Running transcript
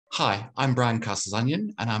Hi, I'm Brian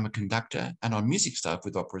Castlesonian, and I'm a conductor and on music staff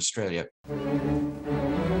with Opera Australia.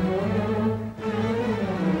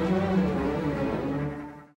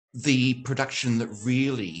 The production that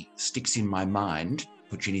really sticks in my mind,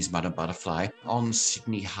 Puccini's Madame Butterfly, on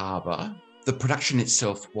Sydney Harbour. The production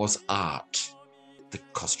itself was art. The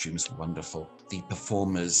costumes were wonderful. The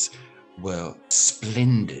performers were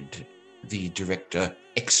splendid. The director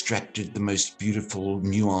extracted the most beautiful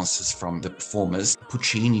nuances from the performers.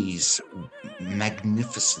 Puccini's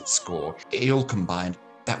magnificent score, it all combined.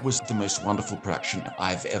 That was the most wonderful production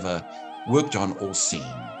I've ever worked on or seen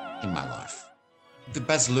in my life. The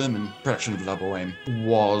Baz Luhrmann production of La Boheme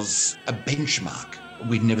was a benchmark.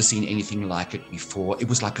 We'd never seen anything like it before. It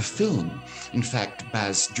was like a film. In fact,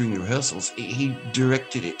 Baz, during the rehearsals, he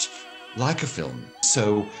directed it like a film.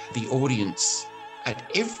 So the audience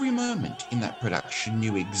at every moment in that production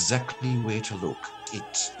knew exactly where to look.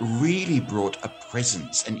 It really brought a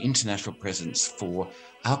presence, an international presence for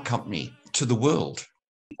our company to the world.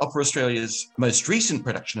 Opera Australia's most recent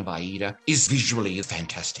production of Aida is visually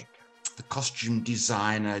fantastic. The costume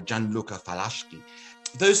designer, Gianluca Falaschi,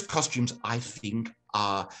 those costumes, I think,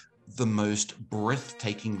 are the most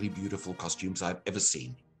breathtakingly beautiful costumes I've ever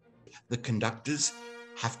seen. The conductors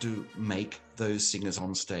have to make those singers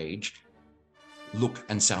on stage look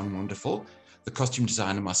and sound wonderful. The costume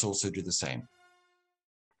designer must also do the same.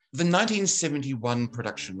 The 1971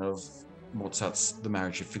 production of Mozart's The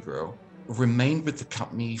Marriage of Figaro remained with the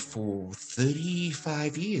company for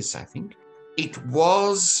 35 years, I think. It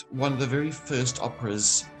was one of the very first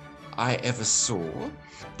operas I ever saw.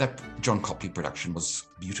 That John Copley production was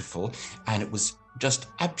beautiful, and it was just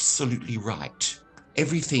absolutely right.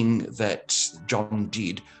 Everything that John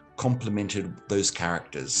did complemented those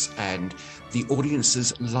characters, and the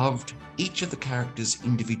audiences loved each of the characters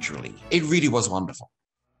individually. It really was wonderful.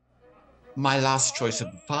 My last choice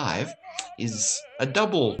of the five is a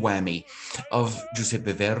double whammy of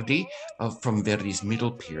Giuseppe Verdi from Verdi's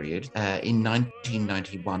middle period. In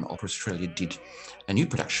 1991, Opera Australia did a new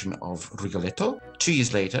production of Rigoletto. 2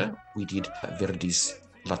 years later, we did Verdi's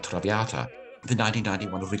La Traviata. The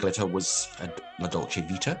 1991 Rigoletto was a La Dolce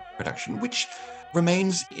Vita production, which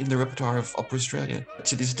remains in the repertoire of Opera Australia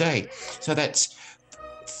to this day. So that's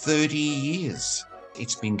 30 years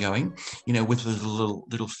it's been going, with a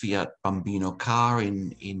little Fiat Bambino car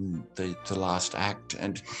in the last act.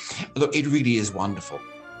 And look, it really is wonderful.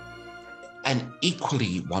 An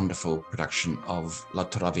equally wonderful production of La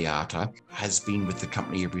Traviata has been with the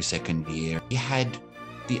company every second year. We had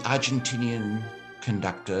the Argentinian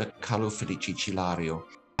conductor, Carlo Felice Cilario,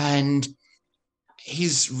 and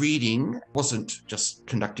his reading wasn't just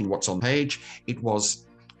conducting what's on page, it was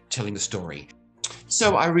telling a story.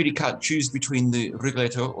 So I really can't choose between the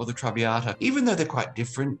Rigoletto or the Traviata, even though they're quite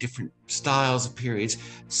different styles of periods,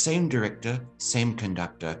 same director, same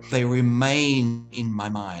conductor. They remain in my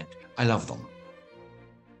mind. I love them.